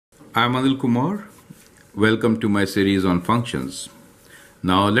I'm Anil Kumar. Welcome to my series on functions.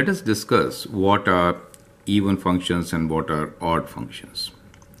 Now let us discuss what are even functions and what are odd functions.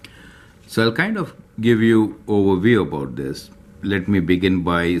 So I'll kind of give you overview about this. Let me begin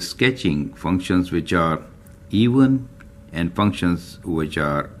by sketching functions which are even and functions which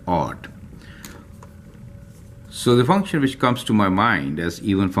are odd. So the function which comes to my mind as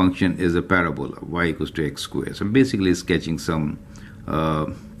even function is a parabola, y equals to x squared. So I'm basically sketching some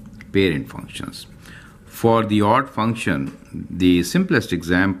parent functions. For the odd function, the simplest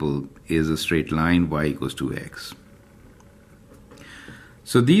example is a straight line y equals to x.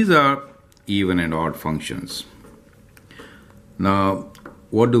 So these are even and odd functions. Now,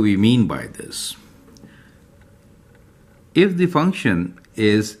 what do we mean by this? If the function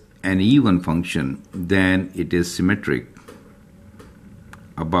is an even function, then it is symmetric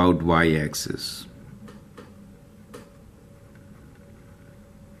about y-axis.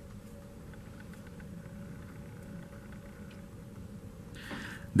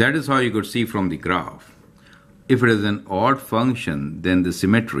 That is how you could see from the graph. If it is an odd function, then the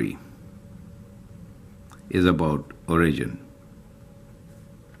symmetry is about origin.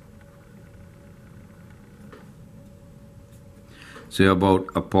 So about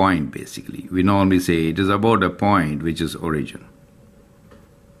a point basically. We normally say it is about a point which is origin.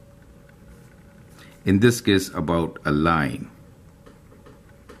 In this case about a line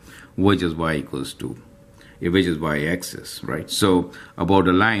which is y equals to, which is y-axis, right? So about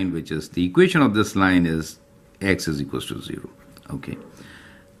a line which is, the equation of this line is x is equals to 0. Okay.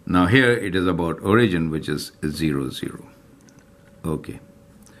 Now here it is about origin which is 0, 0. Okay.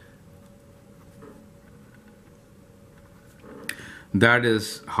 That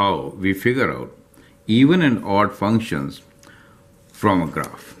is how we figure out even and odd functions from a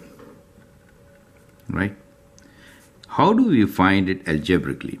graph, right? How do we find it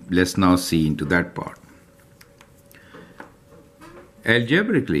algebraically? Let's now see into that part.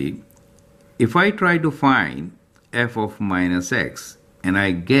 Algebraically, if I try to find f of minus x and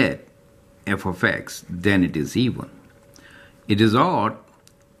I get f of x, then it is even. It is odd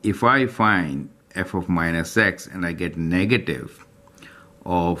if I find f of minus x and I get negative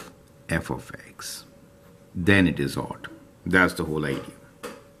of f of x, then it is odd. That's the whole idea.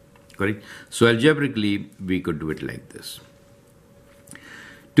 Correct? So algebraically, we could do it like this.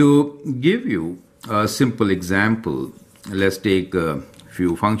 To give you a simple example, let's take a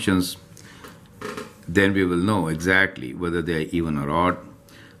few functions, then we will know exactly whether they are even or odd.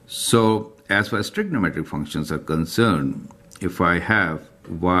 So as far as trigonometric functions are concerned, if I have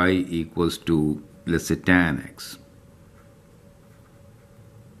y equals to, let's say, tan x.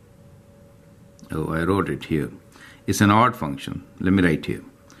 Oh, I wrote it here. It's an odd function. Let me write here.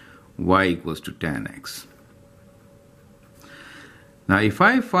 Y equals to tan x. Now if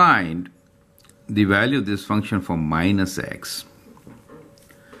I find the value of this function for minus x,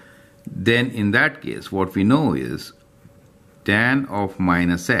 then in that case what we know is tan of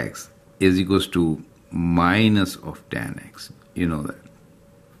minus x is equals to minus of tan x. You know that.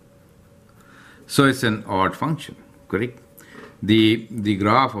 So it's an odd function, correct? The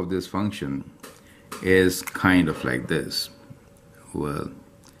graph of this function is kind of like this. Well,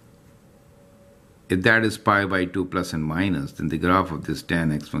 if that is pi by 2 plus and minus, then the graph of this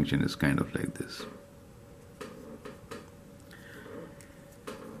tan x function is kind of like this.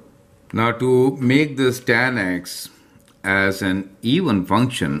 Now to make this tan x as an even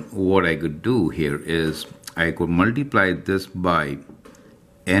function, what I could do here is I could multiply this by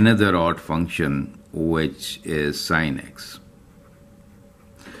another odd function which is sine x.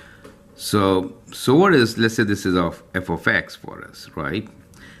 So what is, let's say this is of f of x for us, right?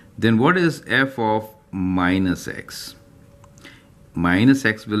 Then what is f of minus x? Minus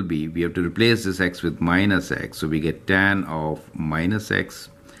x will be, we have to replace this x with minus x, so we get tan of minus x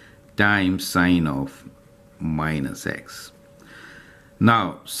times sine of minus x.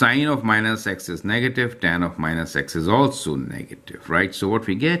 Now, sine of minus x is negative, tan of minus x is also negative, right? So what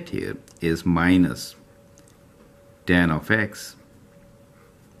we get here is minus tan of x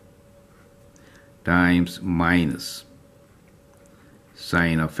times minus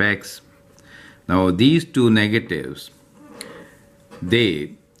sine of x. Now these two negatives,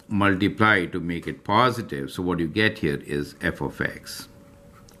 they multiply to make it positive. So what you get here is f of x,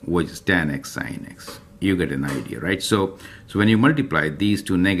 which is tan x sine x. You get an idea, right? So when you multiply, these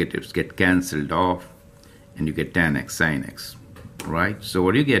two negatives get cancelled off and you get tan x sine x, right? So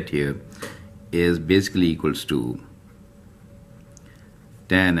what you get here is basically equals to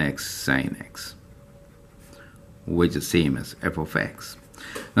tan x sine x, which is same as f of x.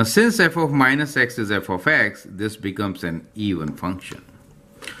 Now since f of minus x is f of x, this becomes an even function.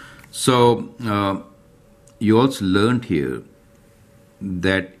 So you also learned here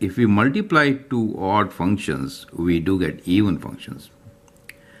that if we multiply two odd functions, we do get even functions.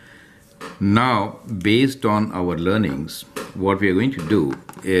 Now, based on our learnings, what we are going to do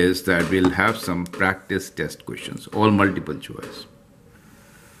is that we'll have some practice test questions, all multiple choice,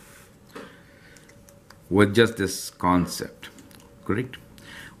 with just this concept, correct?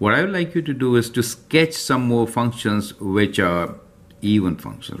 What I would like you to do is to sketch some more functions which are even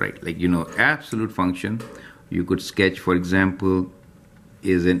functions, right? Like, absolute function, you could sketch, for example,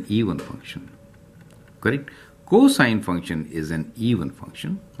 is an even function, correct? Cosine function is an even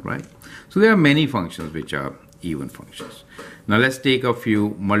function, right? So there are many functions which are even functions. Now let's take a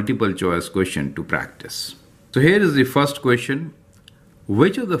few multiple choice questions to practice. So here is the first question.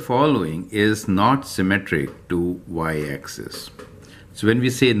 Which of the following is not symmetric to y-axis? So when we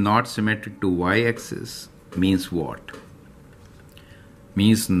say not symmetric to y-axis, means what?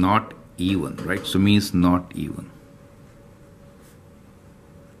 Means not even, right? So means not even.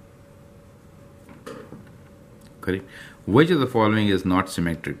 Correct? Which of the following is not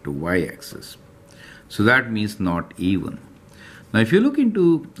symmetric to y-axis? So that means not even. Now if you look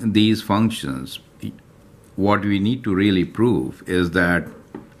into these functions, what we need to really prove is that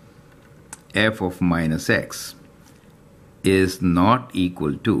f of minus x is not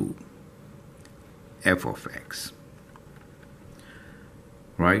equal to f of x.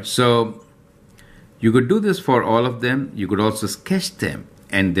 Right? So you could do this for all of them. You could also sketch them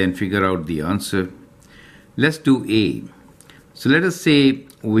and then figure out the answer. Let's do A. So let us say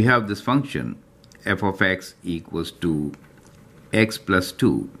we have this function f of x equals to x plus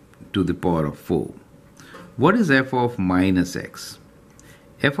 2 to the power of 4. What is f of minus x?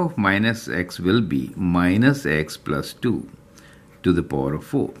 F of minus x will be minus x plus 2 to the power of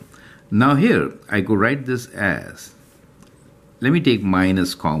 4. Now here I could write this as, let me take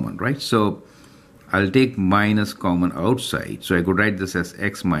minus common, right? So I'll take minus common outside. So I could write this as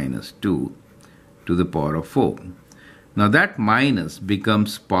x minus 2 to the power of 4. Now that minus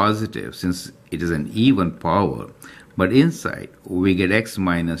becomes positive since it is an even power, but inside we get x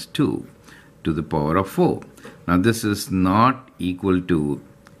minus 2 to the power of 4. Now this is not equal to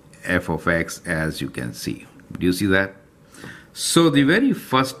f of x, as you can see. Do you see that? So the very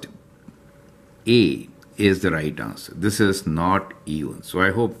first A is the right answer. This is not even. So I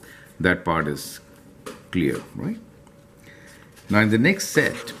hope that part is clear, right? Now in the next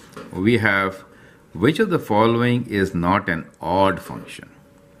set, we have which of the following is not an odd function?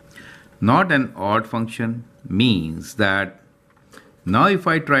 Not an odd function means that now if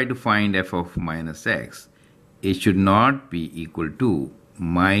I try to find f of minus x, it should not be equal to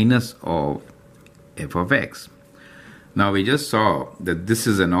minus of f of x. Now we just saw that this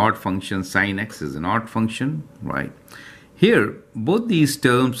is an odd function, sin x is an odd function, right? Here, both these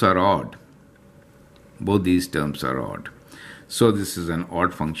terms are odd. Both these terms are odd. So this is an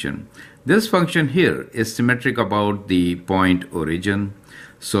odd function. This function here is symmetric about the point origin.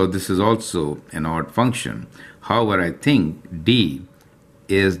 So this is also an odd function. However, I think D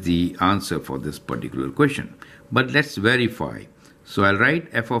is the answer for this particular question. But let's verify. So I'll write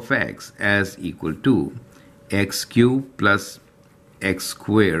f of x as equal to x cubed plus x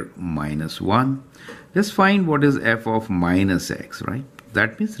squared minus 1. Let's find what is f of minus x, right?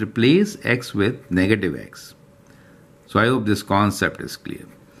 That means replace x with negative x. So I hope this concept is clear.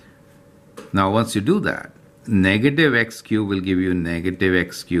 Now once you do that, negative x cubed will give you negative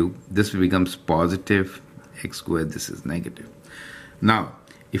x cubed. This becomes positive x squared. This is negative. Now,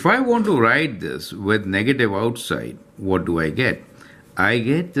 if I want to write this with negative outside, what do I get? I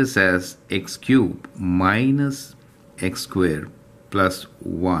get this as x cubed minus x squared plus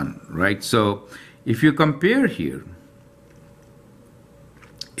 1, right? So if you compare here,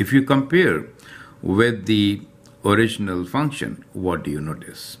 if you compare with the original function, what do you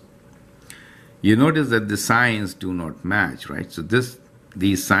notice? You notice that the signs do not match, right? So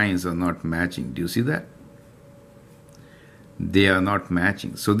these signs are not matching. Do you see that? They are not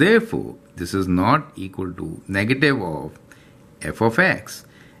matching. So therefore, this is not equal to negative of f of x.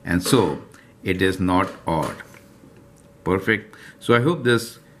 And so it is not odd. Perfect. So I hope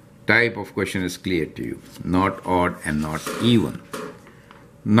this type of question is clear to you. Not odd and not even.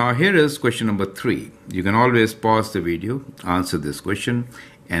 Now here is question number 3. You can always pause the video, answer this question,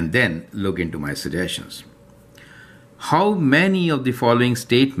 and then look into my suggestions. How many of the following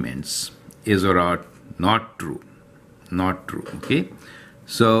statements is or are not true? Not true, okay?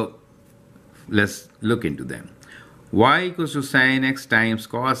 So let's look into them. Y equals to sin x times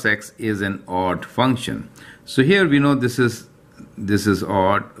cos x is an odd function. So here we know this is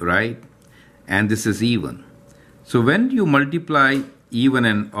odd, right? And this is even. So when you multiply even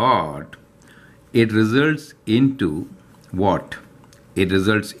and odd, it results into what? It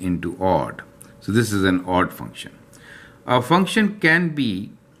results into odd. So this is an odd function. A function can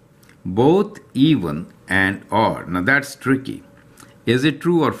be both even and odd. Now that's tricky. Is it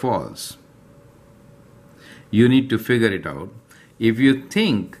true or false? You need to figure it out. If you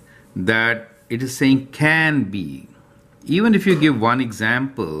think that it is saying can be, even if you give one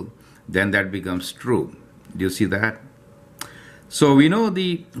example, then that becomes true. Do you see that? So we know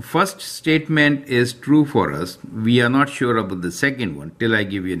the first statement is true for us. We are not sure about the second one till I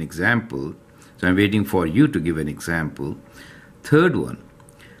give you an example. So I'm waiting for you to give an example. Third one,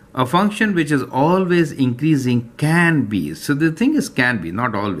 a function which is always increasing can be. So the thing is can be,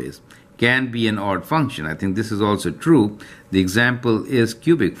 not always. Can be an odd function. I think this is also true. The example is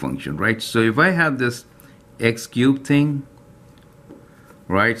cubic function, right? So if I have this x cube thing,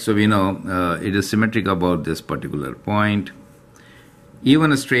 right? So we know it is symmetric about this particular point.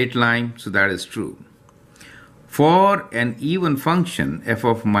 Even a straight line, so that is true. For an even function, f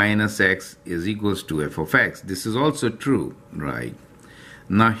of minus x is equals to f of x. This is also true, right?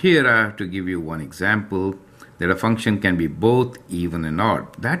 Now here I have to give you one example that a function can be both even and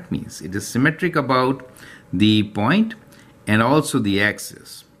odd. That means it is symmetric about the point and also the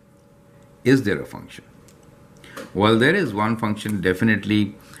axis. Is there a function? Well, there is one function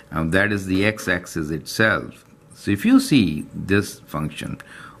definitely, that is the x-axis itself. So if you see this function,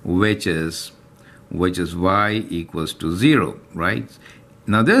 which is y equals to 0, right?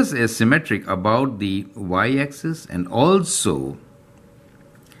 Now this is symmetric about the y-axis and also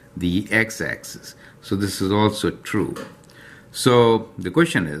the x-axis. So this is also true. So the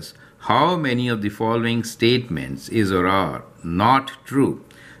question is, how many of the following statements is or are not true?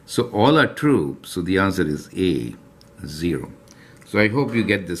 So all are true. So the answer is A, 0. So I hope you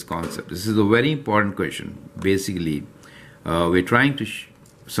get this concept. This is a very important question. Basically, we're trying to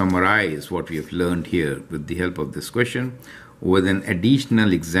summarize what we have learned here with the help of this question with an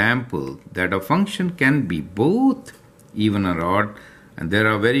additional example that a function can be both even or odd. And there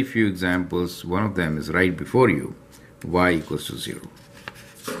are very few examples. One of them is right before you, y equals to 0.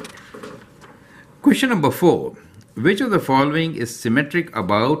 Question number 4. Which of the following is symmetric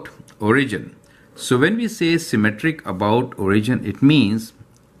about origin? So when we say symmetric about origin, it means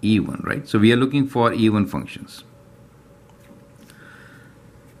even, right? So we are looking for even functions.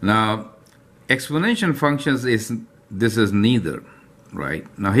 Now, exponential functions this is neither, right?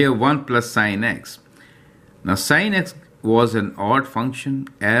 Now here 1 plus sine x. Now sine x was an odd function.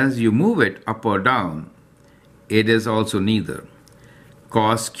 As you move it up or down, it is also neither.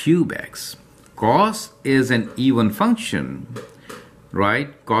 Cos cube x. Cos is an even function,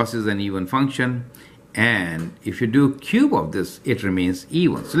 right? Cos is an even function, and if you do cube of this, it remains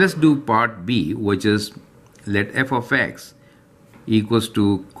even. So let's do part B, which is let f of x equals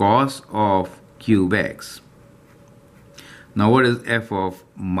to cos of cube x. Now what is f of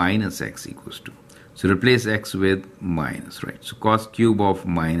minus x equals to? So replace x with minus, right? So cos cube of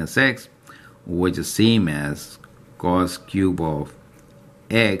minus x, which is same as cos cube of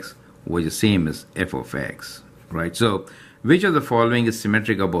x, which is same as f of x, right? So which of the following is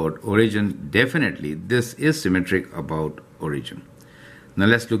symmetric about origin? Definitely this is symmetric about origin. Now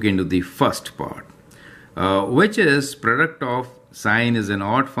let's look into the first part, which is product of sine is an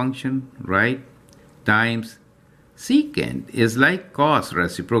odd function, right? Times secant is like cos,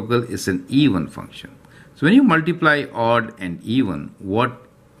 reciprocal is an even function. So when you multiply odd and even, what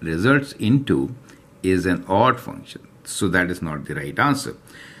results into is an odd function. So that is not the right answer.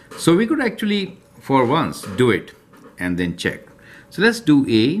 So we could actually for once do it and then check. So let's do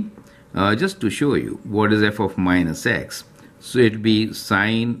A just to show you what is f of minus x. So it will be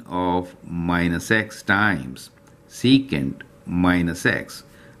sine of minus x times secant minus x.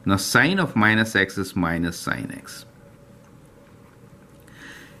 Now sine of minus x is minus sine x.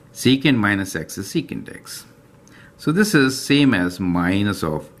 Secant minus x is secant x. So this is same as minus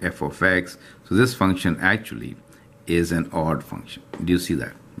of f of x. So this function actually is an odd function. Do you see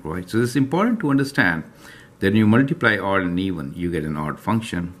that? Right? So it's important to understand that when you multiply odd and even, you get an odd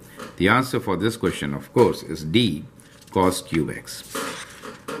function. The answer for this question, of course, is D, cos cube x.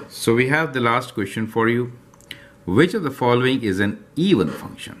 So we have the last question for you. Which of the following is an even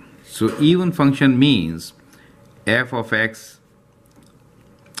function? So even function means f of x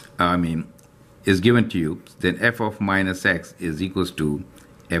is given to you, then f of minus x is equals to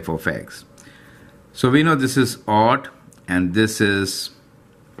f of x. So we know this is odd and this is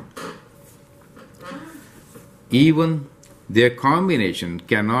even. Their combination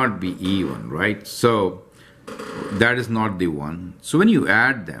cannot be even, right? So that is not the one. So when you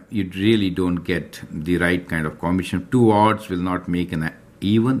add them, you really don't get the right kind of combination. Two odds will not make an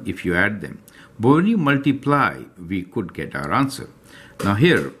even if you add them. But when you multiply, we could get our answer. Now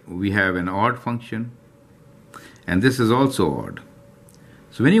here we have an odd function, and this is also odd.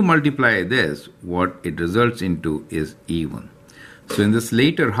 So when you multiply this, what it results into is even. So in this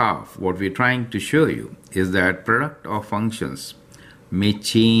later half, what we're trying to show you is that product of functions may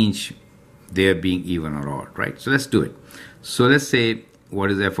change their being even or odd, right? So let's do it. So let's say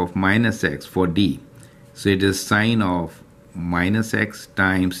what is f of minus x for d. So it is sine of minus x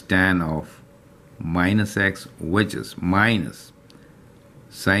times tan of minus x, which is minus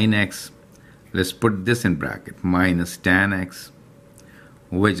sine x. Let's put this in bracket, minus tan x,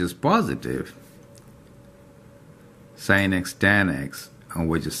 which is positive sine x tan x,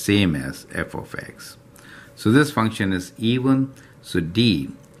 which is same as f of x. So this function is even, so D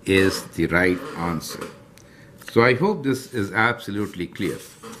is the right answer. So I hope this is absolutely clear.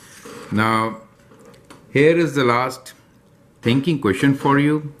 Now, here is the last thinking question for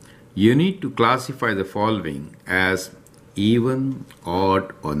you. You need to classify the following as even,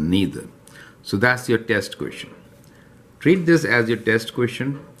 odd, or neither. So that's your test question. Treat this as your test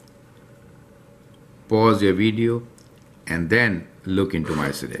question. Pause your video and then look into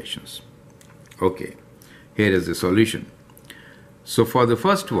my suggestions. Okay, here is the solution. So for the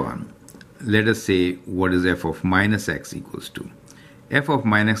first one, let us say what is f of minus x equals to. F of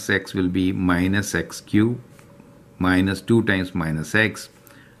minus x will be minus x cubed minus 2 times minus x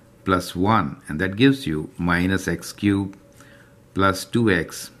plus 1, and that gives you minus x cubed plus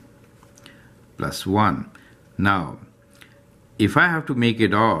 2x plus 1. Now, if I have to make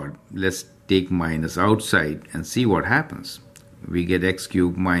it odd, let's take minus outside and see what happens. We get x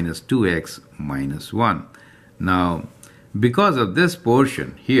cubed minus 2x minus 1. Now, because of this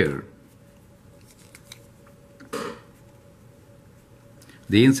portion here,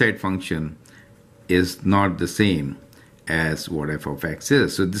 the inside function is not the same as what f of x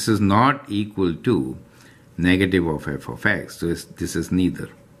is. So this is not equal to negative of f of x. So this is neither.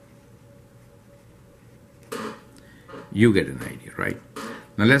 You get an idea, right?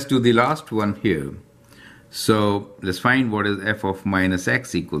 Now let's do the last one here. So let's find what is f of minus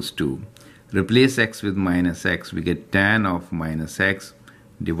x equals to. Replace x with minus x. We get tan of minus x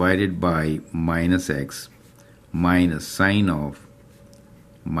divided by minus x minus sine of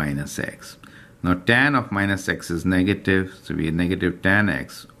minus x. Now tan of minus x is negative, so we get negative tan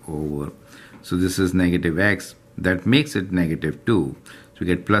x over, so this is negative x, that makes it negative 2, so we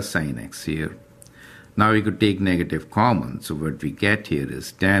get plus sine x here. Now we could take negative common, so what we get here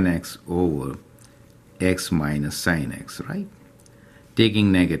is tan x over x minus sine x, right?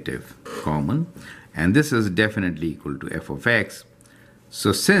 Taking negative common, and this is definitely equal to f of x.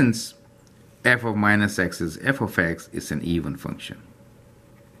 So since f of minus x is f of x, it's an even function.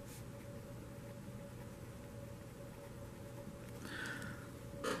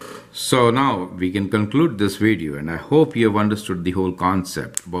 So now we can conclude this video, and I hope you have understood the whole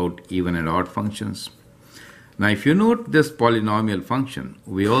concept about even and odd functions. Now if you note this polynomial function,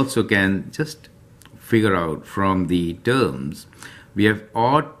 we also can just figure out from the terms. We have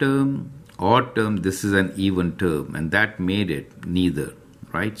odd term, this is an even term, and that made it neither,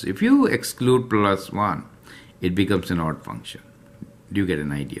 right? So if you exclude plus 1, it becomes an odd function. Do you get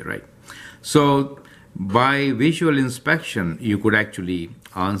an idea, right? So by visual inspection, you could actually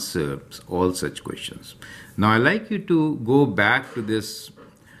answer all such questions. Now I'd like you to go back to this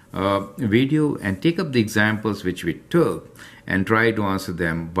video and take up the examples which we took and try to answer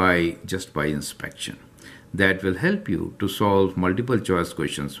them by inspection. That will help you to solve multiple choice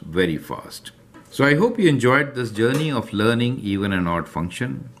questions very fast. So I hope you enjoyed this journey of learning even and odd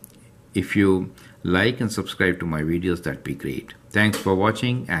function. If you like and subscribe to my videos, that'd be great. Thanks for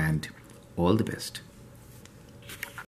watching and all the best.